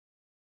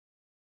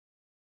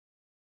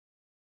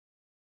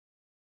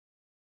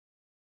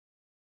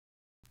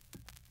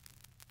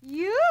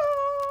You?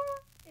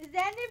 Is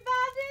anybody?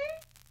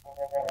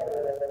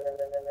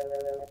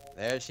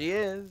 There she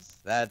is.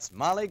 That's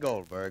Molly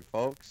Goldberg,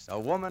 folks. A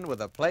woman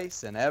with a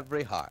place in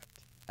every heart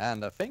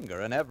and a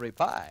finger in every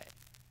pie.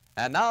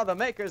 And now the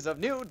makers of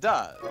New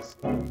Does,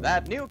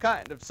 that new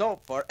kind of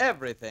soap for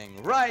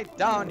everything right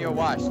down your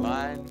wash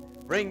line,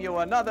 bring you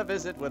another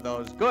visit with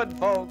those good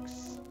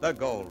folks, the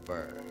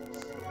Goldbergs.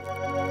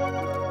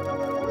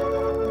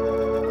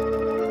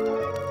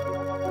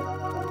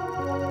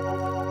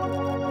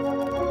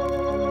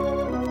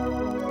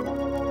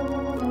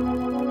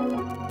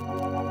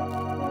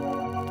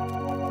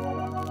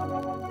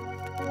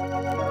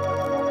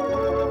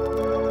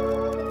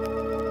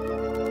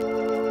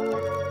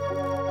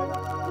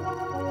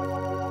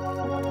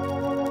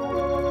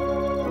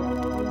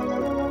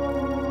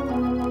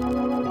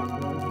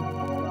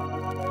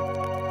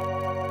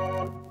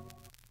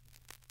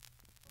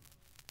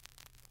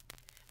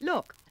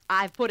 Look,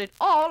 I've put it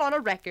all on a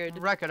record.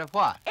 Record of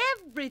what?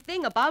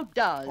 Everything about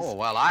Does. Oh,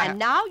 well, And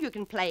now you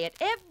can play it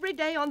every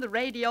day on the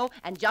radio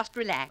and just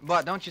relax.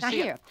 But don't you now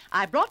see... Here,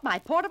 I brought my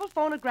portable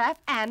phonograph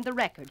and the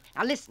record.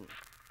 Now listen.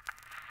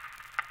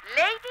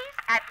 Ladies,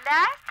 at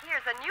last,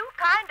 here's a new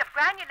kind of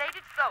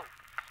granulated soap.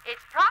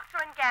 It's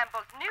Procter &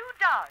 Gamble's New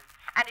Does,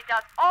 and it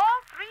does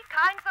all three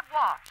kinds of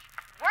wash.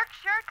 Work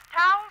shirts,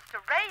 towels, to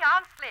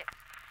rayon slips.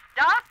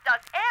 Does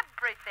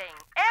everything.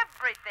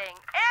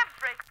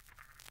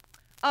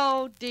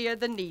 Oh, dear,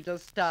 the needle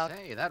stuck.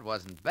 Say, that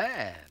wasn't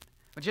bad.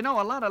 But you know,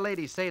 a lot of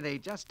ladies say they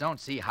just don't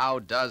see how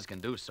Does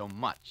can do so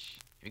much.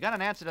 You got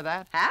an answer to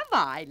that? Have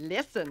I?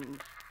 Listen.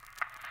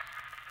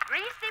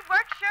 Greasy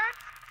work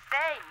shirts?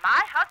 Say, my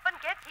husband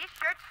gets his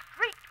shirts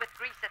streaked with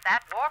grease at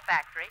that war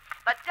factory,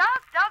 but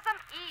does them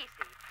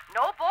easy.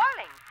 No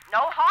boiling,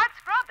 no hard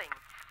scrubbing.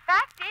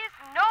 Fact is,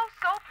 no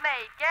soap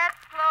made gets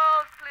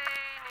clothes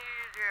clean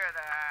easier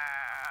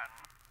than...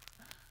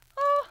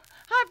 Oh,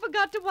 I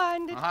forgot to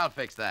wind it. Well, I'll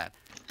fix that.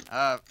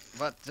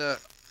 But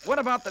what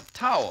about the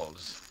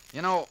towels?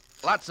 You know,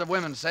 lots of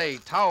women say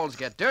towels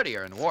get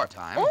dirtier in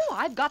wartime. Oh,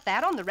 I've got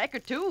that on the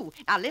record, too.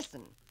 Now,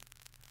 listen.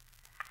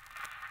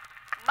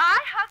 My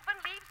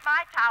husband leaves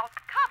my towels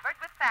covered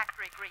with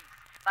factory grease,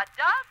 but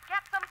Does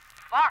gets them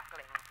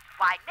sparkling.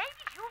 Why,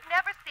 ladies, you've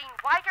never seen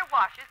whiter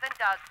washes than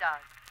Does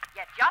does.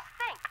 Yet just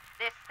think,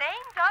 this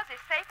same Does is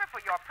safer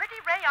for your pretty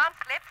rayon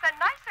slips and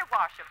nicer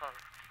washables.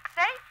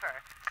 Safer.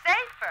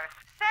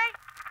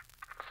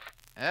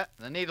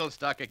 The needle's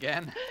stuck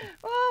again.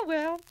 Oh,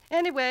 well,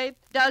 anyway,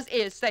 Does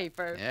is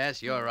safer.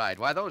 Yes, you're right.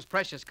 Why, those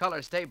precious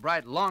colors stay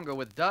bright longer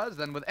with Does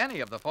than with any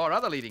of the 4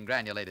 other leading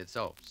granulated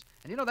soaps.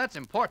 And you know, that's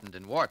important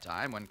in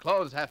wartime when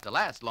clothes have to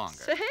last longer.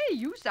 Say,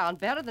 you sound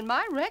better than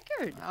my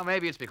record. Well,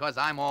 maybe it's because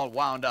I'm all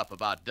wound up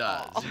about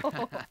Does.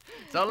 Oh.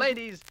 So,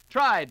 ladies,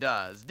 try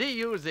Does,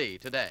 D-U-Z,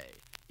 today.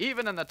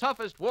 Even in the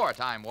toughest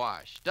wartime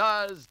wash,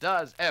 Does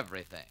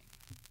everything.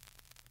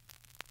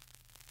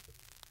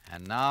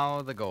 And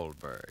now the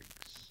Goldbergs.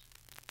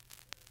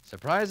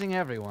 Surprising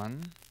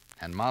everyone,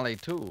 and Molly,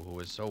 too, who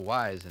is so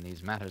wise in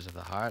these matters of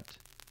the heart,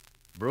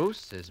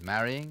 Bruce is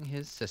marrying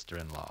his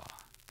sister-in-law.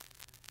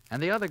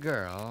 And the other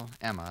girl,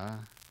 Emma,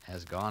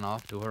 has gone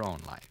off to her own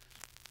life.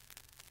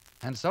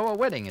 And so a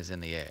wedding is in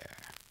the air.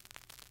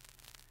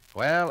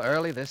 Well,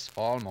 early this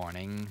fall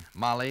morning,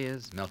 Molly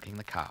is milking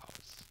the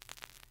cows.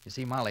 You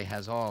see, Molly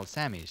has all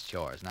Sammy's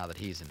chores now that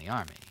he's in the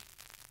army.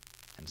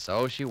 And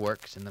so she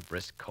works in the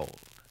brisk cold.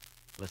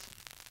 Listen.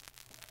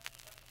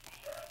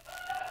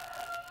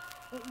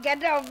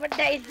 Get over,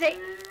 Daisy.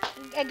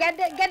 Get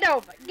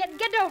over.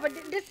 Get over.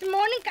 This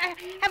morning I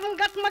haven't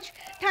got much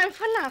time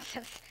for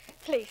nonsense.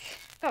 Please,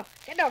 go.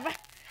 Get over.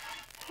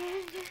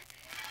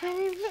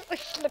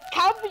 Look,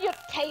 cover your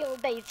tail,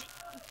 Daisy.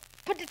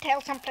 Put the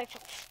tail someplace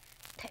else.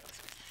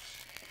 Tails.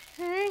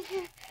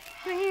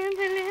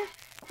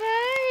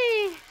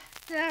 Bye,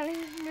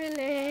 darling,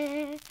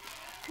 really.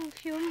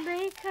 If you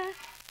make a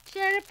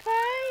cherry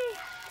pie.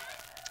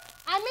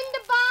 I'm in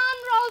the barn,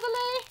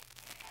 Rosalie.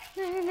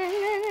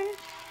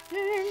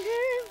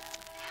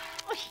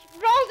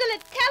 Rosalie,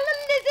 tell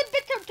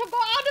Elizabeth to go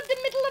out of the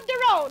middle of the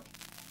road.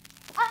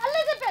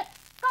 Elizabeth,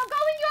 go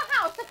in your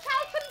house. The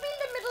child shouldn't be in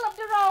the middle of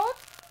the road.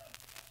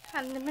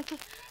 I'm in the middle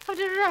of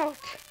the road.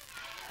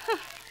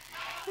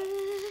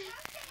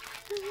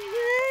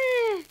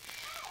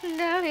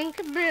 Darling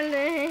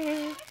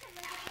Billy.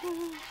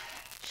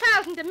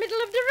 Child in the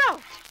middle of the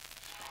road.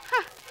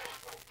 Huh.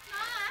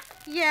 Ma,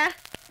 Yeah.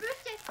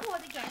 Bruce just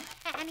called again,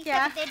 and he Yeah.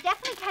 said that they're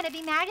definitely going to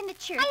be married in the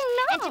church. I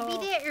know. And to be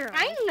there early.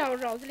 I know,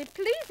 Rosalie,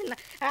 please. And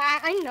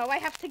I know I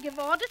have to give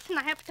orders and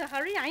I have to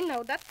hurry. I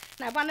know that.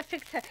 And I want to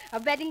fix a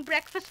wedding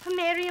breakfast for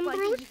Mary and Well,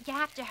 Bruce. you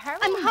have to hurry,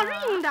 I'm Ma.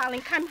 hurrying,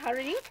 darling. I'm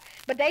hurrying.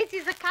 But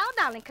Daisy's a cow,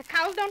 darling.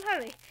 Cows don't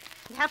hurry.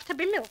 You have to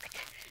be milked.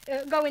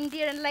 Go in,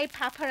 dear, and lay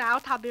Papa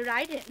out. I'll be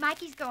right in.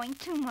 Mikey's going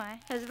too, Ma.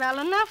 Is well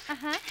enough?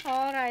 Uh-huh.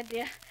 All right,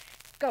 dear.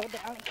 Go,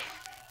 darling.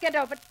 Get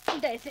over,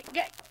 Daisy.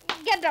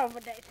 Get over,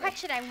 Daisy. What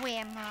should I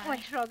wear, Ma?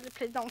 Wait, Rosalie,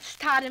 please don't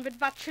start in with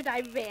what should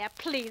I wear.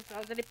 Please,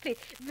 Rosalie, please.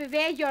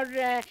 Wear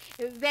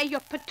your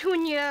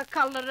petunia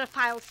color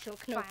file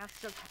silk. No. File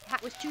silk.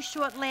 That was too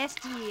short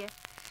last year.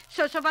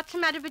 So what's the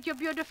matter with your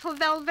beautiful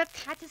velvet?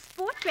 That's a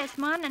sport dress,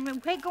 Ma, and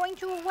we're going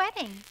to a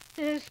wedding.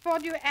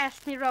 Sport, you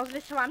asked me,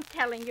 Rosalie, so I'm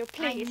telling you,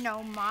 please. I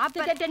know, Ma,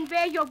 but... Then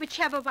wear your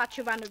whichever what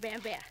you want to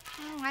wear.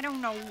 Oh, I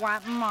don't know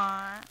what,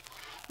 Ma.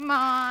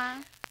 Ma.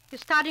 You're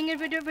starting it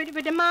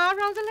with the ma,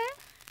 Rosalie?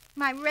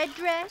 My red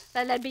dress?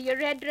 That'll be your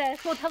red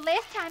dress. Well, the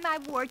last time I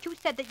wore it, you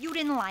said that you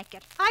didn't like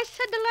it. I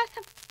said the last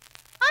time.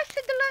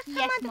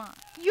 Yes, Ma.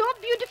 Your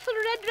beautiful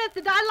red dress.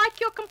 Did I like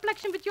your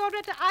complexion with your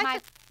red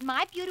dress?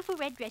 My beautiful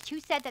red dress. You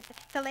said that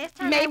the last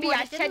time maybe I wore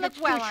I it said didn't it's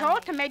look well too on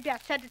short, me. or maybe I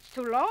said it's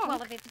too long.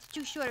 Well, if it's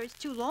too short or it's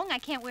too long, I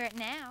can't wear it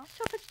now.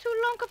 So if it's too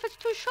long, if it's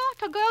too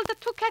short, a girl that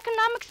took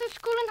economics in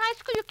school in high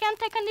school, you can't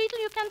take a needle,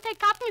 you can't take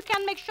cotton, you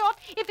can't make short.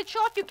 If it's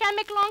short, you can't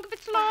make long if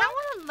it's long. Well, how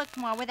will it look,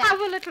 Ma, without... How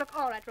will it look?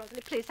 All right,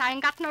 Rosalie, please. I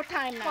ain't got no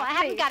time now. Well, I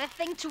haven't got a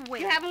thing to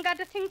wear. You haven't got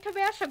a thing to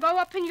wear, so go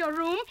up in your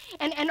room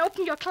and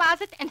open your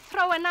closet and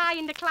throw an eye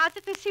in the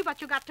closet and see what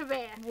you got to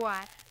wear.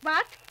 What?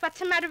 What? What's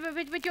the matter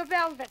with your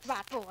velvet?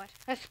 What? Sport.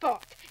 A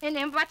sport. And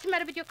what's the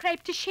matter with your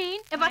crepe de chine?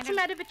 And what's the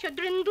matter with your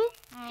drindle?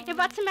 And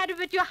what's the matter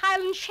with your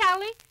Highland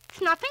chalet?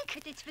 It's nothing?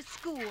 It's for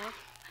school.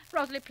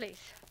 Rosalie, please.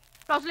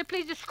 Rosalie,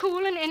 please, the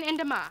school and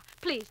the ma.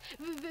 Please,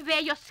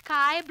 wear your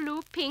sky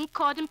blue, pink,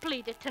 cordon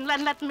pleated, and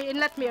let me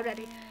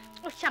ready.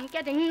 Oh, I'm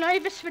getting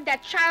nervous with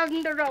that child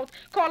in the road.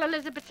 Call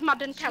Elizabeth's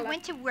mother and tell her. She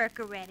went to work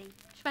already.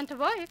 She went to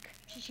work?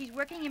 She's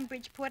working in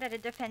Bridgeport at a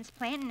defense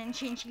plant, and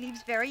she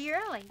leaves very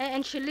early.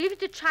 And she leaves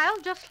the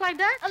child just like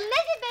that?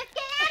 Elizabeth,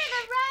 get out of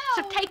the road!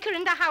 So take her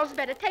in the house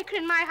better. Take her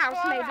in my house,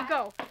 All maybe. right.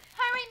 Go.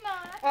 Hurry, Ma.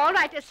 All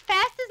right, as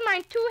fast as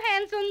mine 2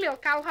 hands on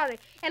milk, I'll hurry.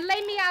 And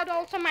lay me out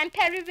also my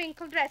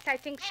periwinkle dress, I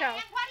think so. And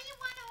what do you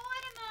want to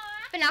order, Ma?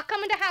 When I'll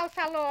come in the house,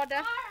 I'll order.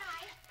 All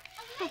right.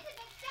 Elizabeth,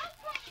 don't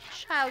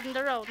play. Child in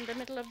the road, in the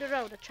middle of the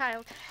road, a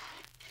child.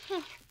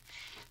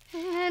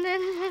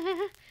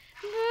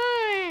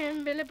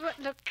 Billy boy,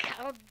 look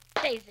how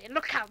Daisy,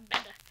 look how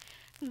better.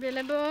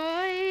 Billy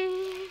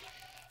boy,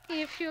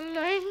 if you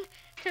learn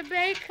to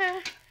bake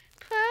a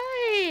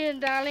pie,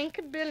 darling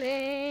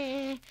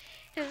Billy.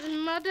 His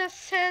mother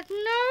said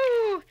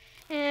no,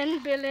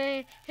 and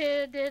Billy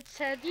did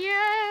said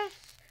yes.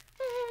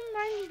 Oh,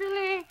 my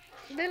Billy,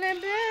 Billy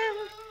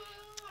Bill.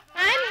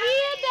 I'm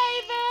here,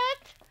 David.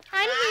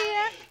 I'm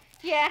here.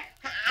 Yeah.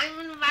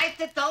 I'm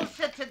invited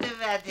also to the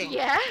wedding.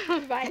 Yeah,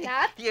 why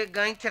not? You're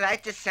going to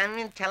write to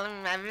Sammy and tell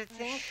him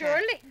everything?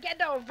 Surely.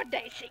 Get over,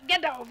 Daisy.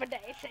 Get over,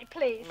 Daisy,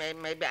 please.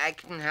 Maybe I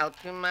can help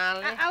you,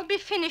 Molly. I'll be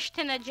finished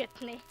in a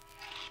jitney.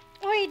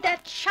 Oi,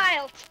 that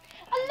child.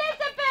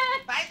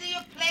 Elizabeth! Why do you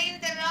play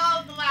in the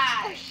road,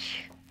 why?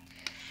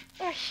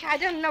 I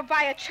don't know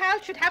why a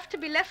child should have to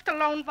be left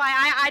alone.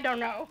 Why, I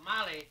don't know.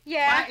 Molly.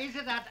 Yeah? Why is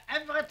it that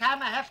every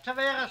time I have to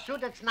wear a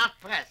suit, it's not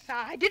pressed?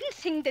 I didn't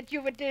think that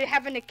you would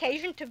have an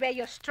occasion to wear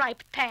your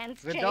striped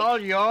pants, With Jake. all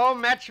your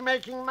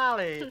matchmaking,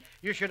 Molly,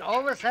 you should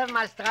always have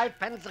my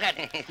striped pants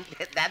ready.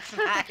 That's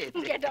right.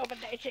 Get over,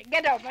 Daisy.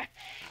 Get over.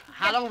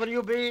 How long will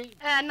you be?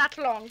 Not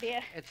long,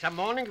 dear. It's a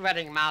morning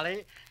wedding,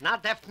 Molly,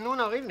 not afternoon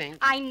or evening.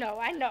 I know.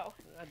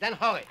 Then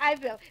hurry. I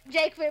will.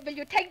 Jake, will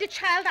you take the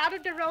child out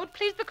of the road,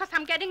 please, because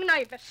I'm getting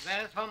nervous.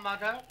 Where's her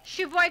mother?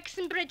 She works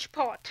in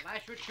Bridgeport. Why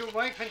should she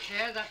work when she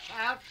has a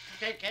child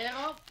to take care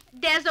of?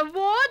 There's a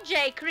war,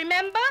 Jake,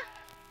 remember?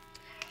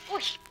 Oh,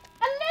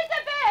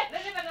 Elizabeth!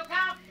 Elizabeth, look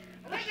out!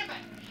 Elizabeth,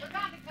 look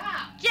out the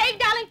car! Jake,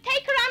 darling,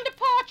 take her on the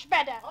porch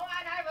better. All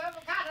right, I will.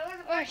 Look out,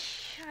 Elizabeth.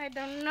 Oh, I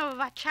don't know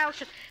what child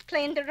should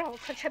play in the role,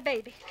 such a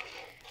baby.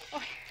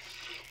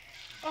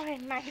 Oh,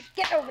 my,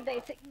 get over,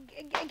 Daisy.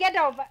 Get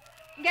over.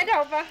 Get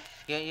over.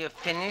 You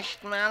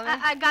finished, Molly?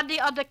 I got the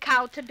other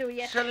cow to do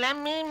yet. So let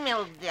me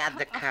milk the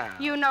other cow.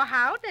 You know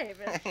how,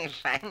 David? If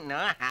I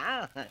know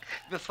how.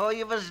 Before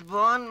you was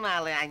born,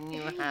 Molly, I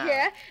knew how.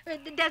 Yeah.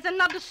 There's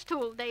another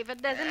stool, David.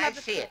 There's I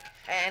another see stool. it.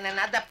 And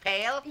another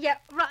pail? Yeah,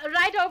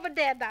 right over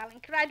there,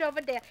 darling. Right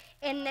over there.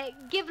 And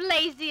give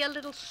Lazy a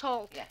little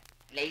salt. Yeah.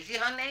 Lazy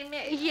her name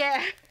is?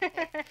 Yeah.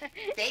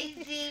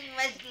 Daisy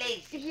was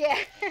lazy. Yeah.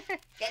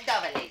 Get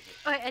over,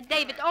 Lazy.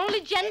 David, only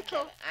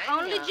gentle. I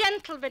Only know.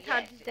 gentle with her,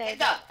 Yes, David.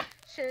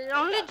 Get over.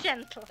 Only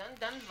gentle.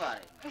 Don't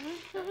worry.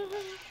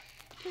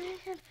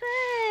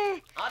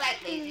 All right,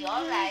 Lazy,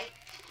 all right.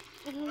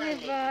 Come on, Good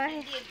Lazy. boy. Be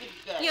a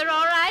good girl. You're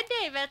all right,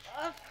 David.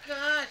 Of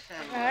course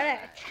I'm All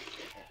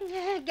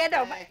right. Get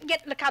over.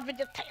 Look out with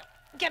your tail.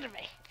 Get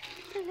away.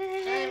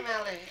 Hey,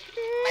 Molly.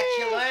 What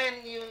you learn,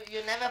 you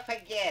never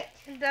forget.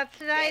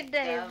 That's right,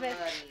 Get David. over,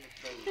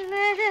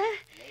 Lazy.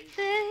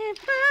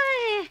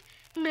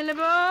 Billy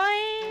boy,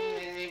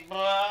 Billy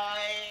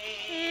boy.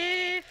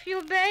 if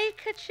you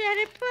bake a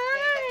cherry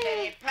pie,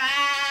 Cherry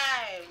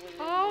pie. Billy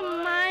oh,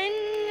 boy.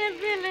 mine,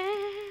 Billy.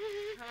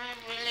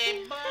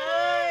 Billy boy.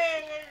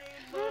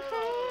 Billy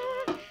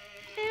boy.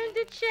 And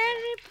the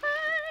cherry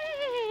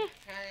pie,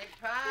 Cherry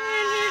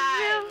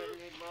pie.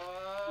 Billy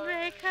boy.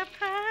 break a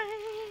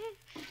pie,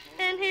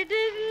 and he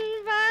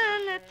didn't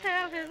want to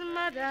tell his mother.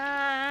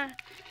 da. My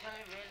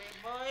Willie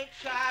boy,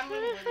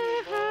 charming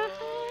Willie boy.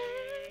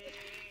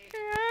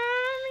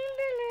 Charming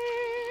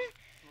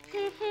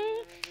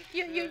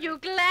Billy. You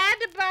glad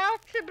about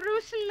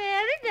Bruce and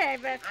Mary,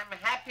 David? I'm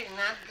happy,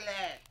 not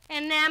glad.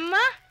 And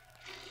Emma?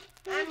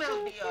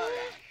 Emma'll be all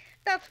right.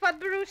 That's what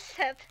Bruce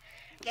said.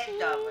 Get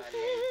over,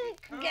 Lizzie.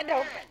 Come Get on,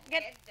 over.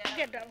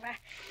 Get over.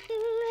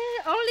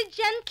 Only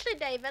gently,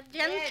 David.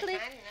 Gently.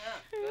 Yes,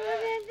 I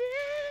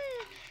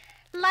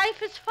know.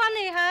 Life is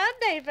funny, huh,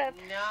 David?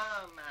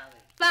 No,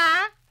 Molly.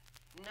 What?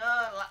 No,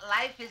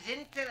 life is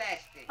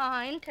interesting.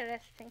 Oh,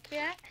 interesting,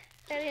 yeah.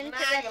 Very Now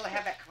interesting. you'll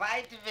have a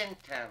quiet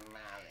winter,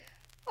 Molly.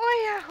 Oh,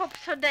 yeah, I hope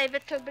so,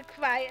 David. Will be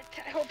quiet.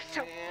 I hope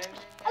so.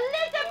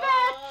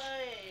 Elizabeth!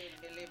 Boy,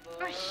 Billy boy.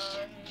 Oh,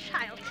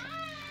 child.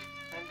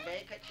 And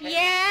bake a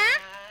Yeah?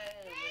 pie,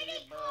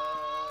 Billy boy.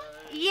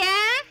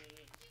 Yeah?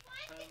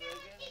 And we can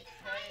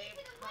say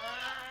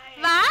pie,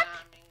 What?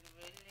 charming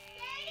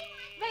Billy.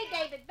 Wait,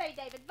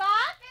 David.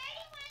 What?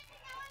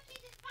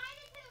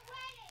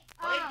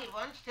 Boy, he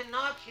wants to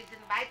know if she's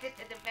invited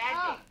to the Oh.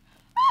 wedding.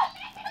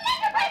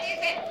 What is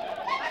it?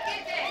 What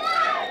is it?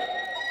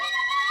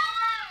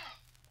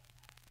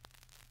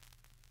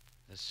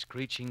 The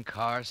screeching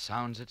car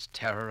sounds its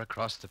terror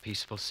across the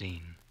peaceful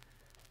scene,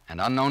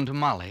 and unknown to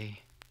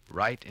Molly,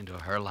 right into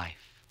her life.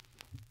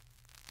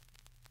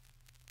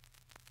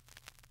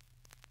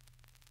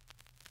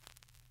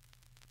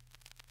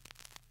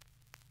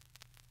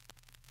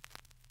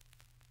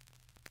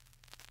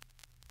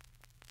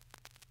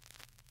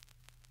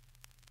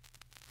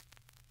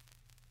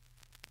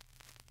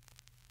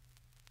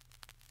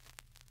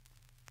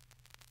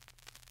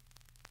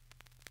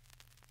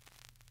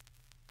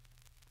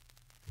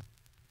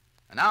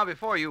 And now,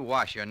 before you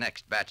wash your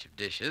next batch of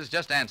dishes,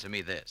 just answer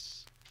me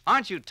this.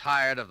 Aren't you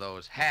tired of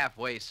those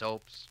halfway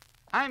soaps?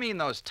 I mean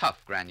those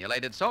tough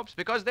granulated soaps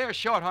because they're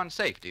short on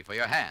safety for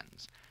your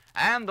hands.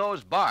 And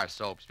those bar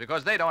soaps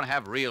because they don't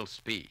have real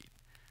speed.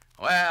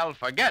 Well,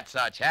 forget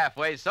such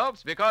halfway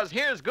soaps because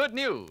here's good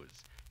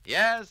news.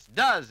 Yes,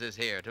 Duz is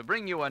here to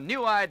bring you a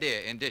new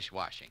idea in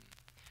dishwashing.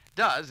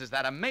 Duz is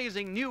that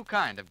amazing new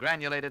kind of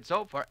granulated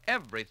soap for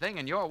everything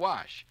in your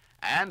wash.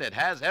 And it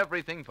has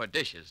everything for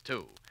dishes,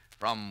 too.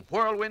 From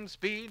whirlwind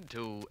speed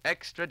to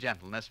extra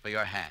gentleness for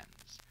your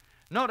hands.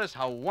 Notice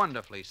how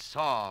wonderfully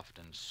soft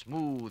and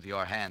smooth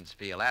your hands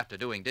feel after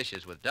doing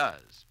dishes with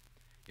Duz.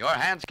 Your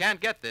hands can't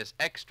get this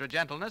extra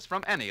gentleness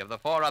from any of the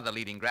 4 other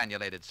leading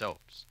granulated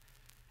soaps.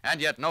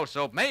 And yet no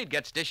soap made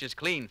gets dishes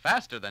clean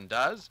faster than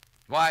Duz.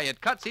 Why, it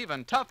cuts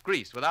even tough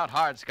grease without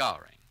hard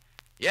scouring.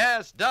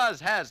 Yes,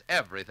 Duz has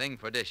everything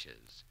for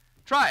dishes.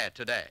 Try it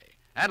today,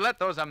 and let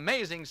those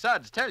amazing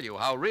suds tell you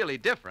how really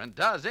different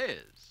Duz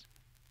is.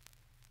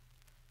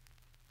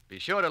 Be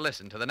sure to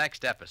listen to the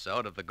next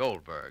episode of The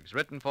Goldbergs,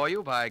 written for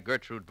you by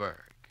Gertrude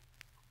Berg.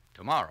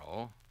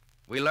 Tomorrow,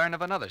 we learn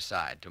of another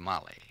side to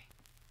Molly.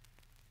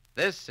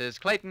 This is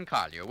Clayton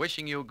Collier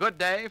wishing you good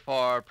day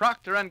for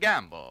Procter &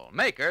 Gamble,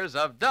 makers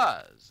of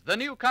Duz, the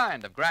new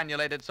kind of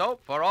granulated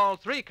soap for all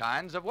 3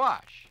 kinds of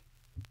wash.